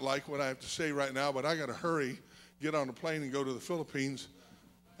might not like what I have to say right now, but I got to hurry, get on a plane, and go to the Philippines.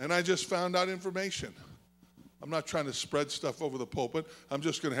 And I just found out information. I'm not trying to spread stuff over the pulpit. I'm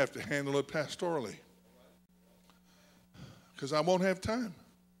just going to have to handle it pastorally, because I won't have time.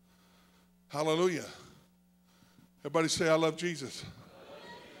 Hallelujah. Everybody say, I love Jesus.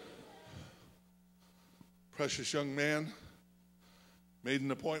 Precious young man made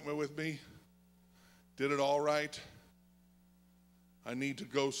an appointment with me, did it all right. I need to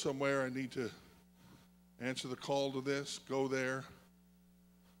go somewhere. I need to answer the call to this, go there.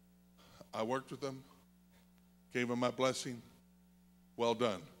 I worked with them, gave him my blessing. Well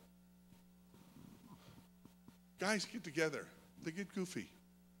done. Guys get together. They get goofy.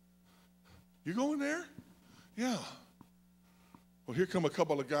 You going there? Yeah. Well, here come a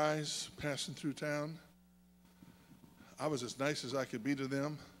couple of guys passing through town. I was as nice as I could be to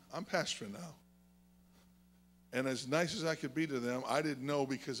them. I'm pastoring now. And as nice as I could be to them, I didn't know,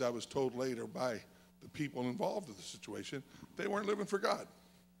 because I was told later by the people involved in the situation, they weren't living for God.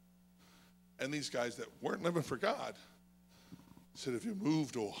 And these guys that weren't living for God said, if you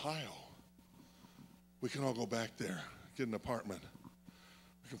move to Ohio, we can all go back there, get an apartment.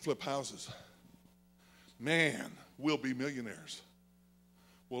 We can flip houses. Man, we'll be millionaires.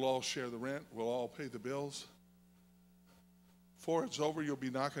 We'll all share the rent. We'll all pay the bills. Before it's over, you'll be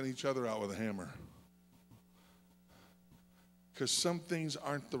knocking each other out with a hammer. Because some things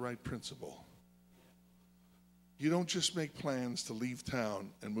aren't the right principle. You don't just make plans to leave town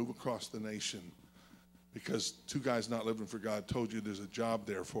and move across the nation because two guys not living for God told you there's a job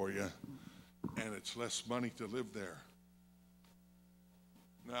there for you and it's less money to live there.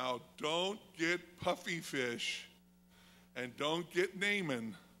 Now, don't get puffy fish and don't get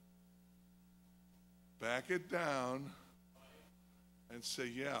Naaman. Back it down and say,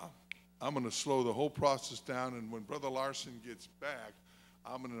 yeah, I'm going to slow the whole process down, and when Brother Larson gets back,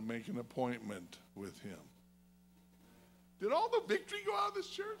 I'm going to make an appointment with him. Did all the victory go out of this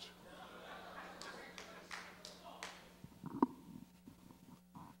church?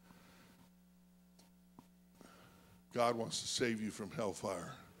 God wants to save you from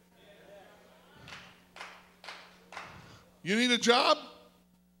hellfire. You need a job?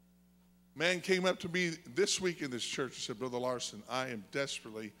 Man came up to me this week in this church and said, Brother Larson, I am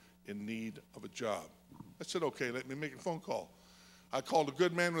desperately in need of a job. I said, okay, let me make a phone call. I called a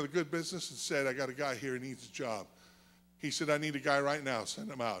good man with a good business and said, I got a guy here who needs a job. He said, I need a guy right now. Send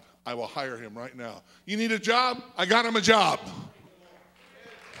him out. I will hire him right now. You need a job? I got him a job.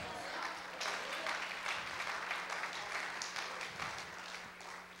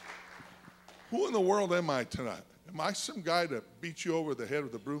 Who in the world am I tonight? Am I some guy to beat you over the head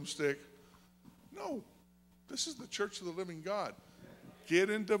with a broomstick? No. This is the church of the living God. Get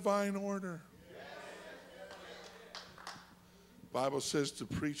in divine order. Bible says to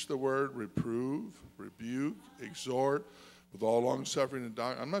preach the word, reprove, rebuke, exhort, with all long suffering and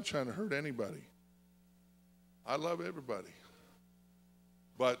doctrine. I'm not trying to hurt anybody. I love everybody.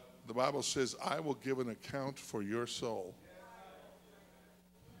 But the Bible says, I will give an account for your soul.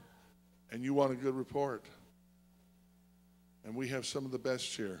 And you want a good report. And we have some of the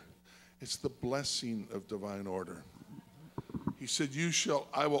best here. It's the blessing of divine order. He said,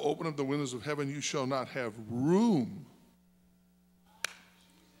 I will open up the windows of heaven, you shall not have room.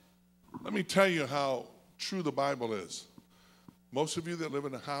 Let me tell you how true the Bible is. Most of you that live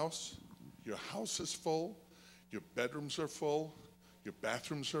in a house, your house is full, your bedrooms are full, your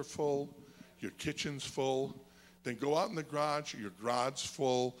bathrooms are full, your kitchen's full, Then go out in the garage, your garage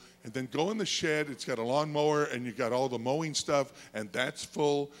full, and then go in the shed. It's got a lawnmower, and you got all the mowing stuff, and that's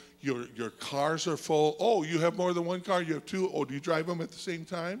full. Your cars are full. Oh, you have more than one car? You have two? Oh, do you drive them at the same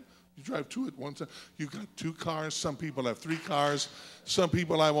time? You drive two at one time? You've got 2 cars. Some people have 3 cars. Some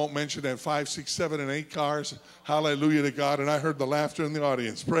people, I won't mention, have 5, 6, 7, and 8 cars. Hallelujah to God. And I heard the laughter in the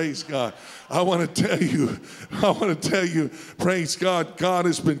audience. Praise God. I want to tell you, praise God. God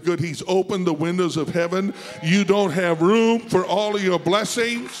has been good. He's opened the windows of heaven. You don't have room for all of your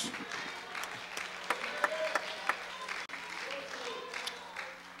blessings.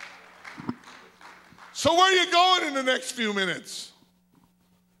 So where are you going in the next few minutes?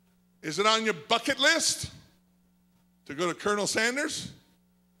 Is it on your bucket list to go to Colonel Sanders?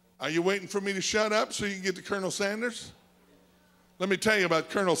 Are you waiting for me to shut up so you can get to Colonel Sanders? Let me tell you about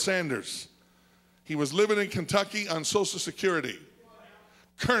Colonel Sanders. He was living in Kentucky on Social Security.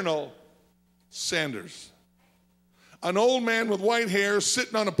 Colonel Sanders. An old man with white hair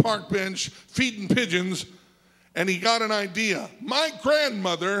sitting on a park bench feeding pigeons, and he got an idea. My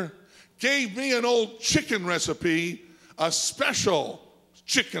grandmother gave me an old chicken recipe, a special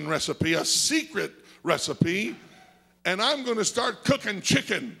chicken recipe, a secret recipe, and I'm going to start cooking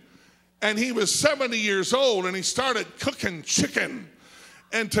chicken. And he was 70 years old, and he started cooking chicken.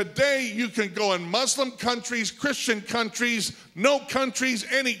 And today you can go in Muslim countries, Christian countries, no countries,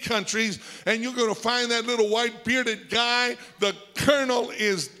 any countries, and you're going to find that little white bearded guy. The colonel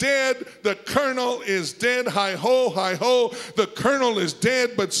is dead. The colonel is dead. Hi ho, hi ho. The colonel is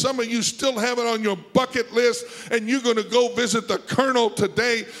dead, but some of you still have it on your bucket list, and you're going to go visit the colonel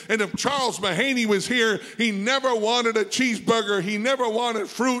today. And if Charles Mahaney was here, he never wanted a cheeseburger. He never wanted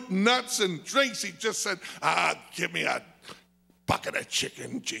fruit, nuts, and drinks. He just said, give me a bucket of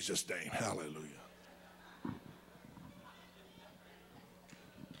chicken in Jesus' name. Hallelujah.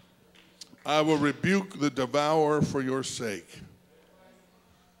 I will rebuke the devourer for your sake.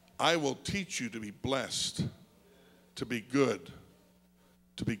 I will teach you to be blessed, to be good,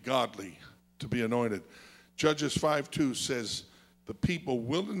 to be godly, to be anointed. Judges 5:2 says, the people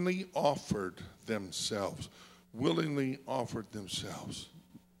willingly offered themselves. Willingly offered themselves.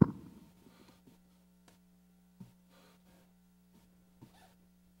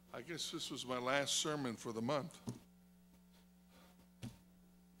 I guess this was my last sermon for the month.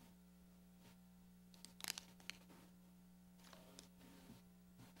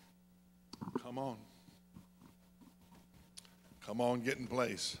 Come on. Come on, get in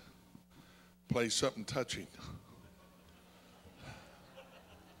place. Play something touching.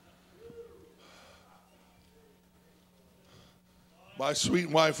 My sweet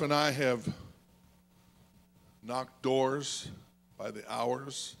wife and I have knocked doors by the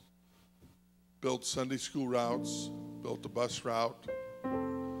hours, built Sunday school routes, built a bus route.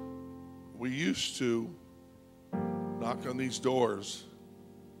 We used to knock on these doors,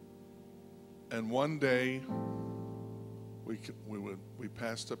 and one day we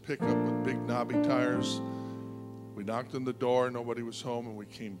passed a pickup with big knobby tires. We knocked on the door, nobody was home, and we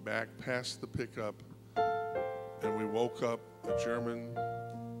came back past the pickup, and we woke up a German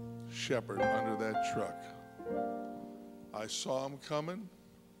shepherd under that truck. I saw him coming,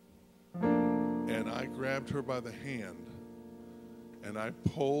 and I grabbed her by the hand, and I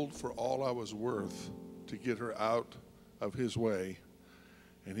pulled for all I was worth to get her out of his way.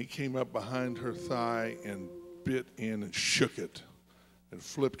 And he came up behind her thigh and bit in and shook it and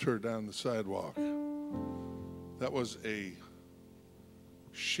flipped her down the sidewalk. That was a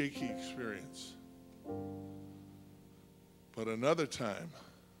shaky experience. But another time,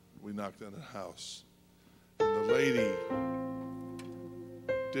 we knocked on a house, and the lady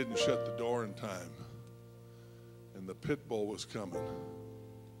didn't shut the door in time, and the pit bull was coming.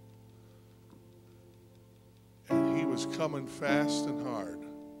 And he was coming fast and hard,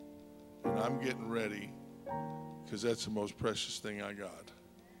 and I'm getting ready, because that's the most precious thing I got.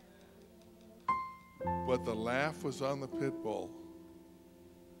 But the laugh was on the pit bull.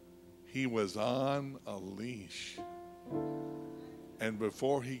 He was on a leash. And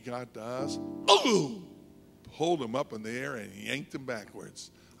before he got to us, pulled him up in the air and yanked him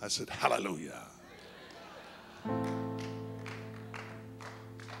backwards. I said, hallelujah.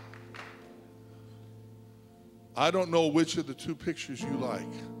 I don't know which of the two pictures you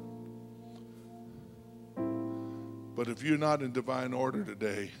like. But if you're not in divine order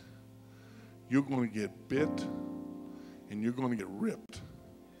today, you're going to get bit and you're going to get ripped.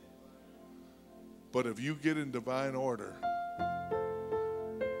 But if you get in divine order,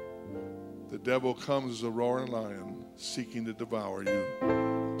 the devil comes as a roaring lion seeking to devour you,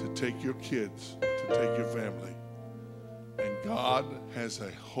 to take your kids, to take your family. And God has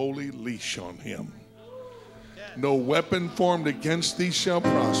a holy leash on him. No weapon formed against thee shall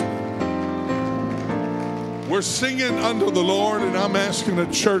prosper. We're singing unto the Lord, and I'm asking the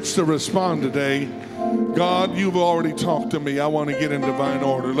church to respond today. God, you've already talked to me. I want to get in divine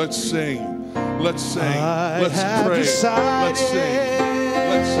order. Let's sing. Let's sing. Let's pray. Let's sing.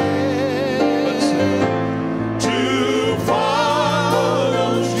 Let's sing.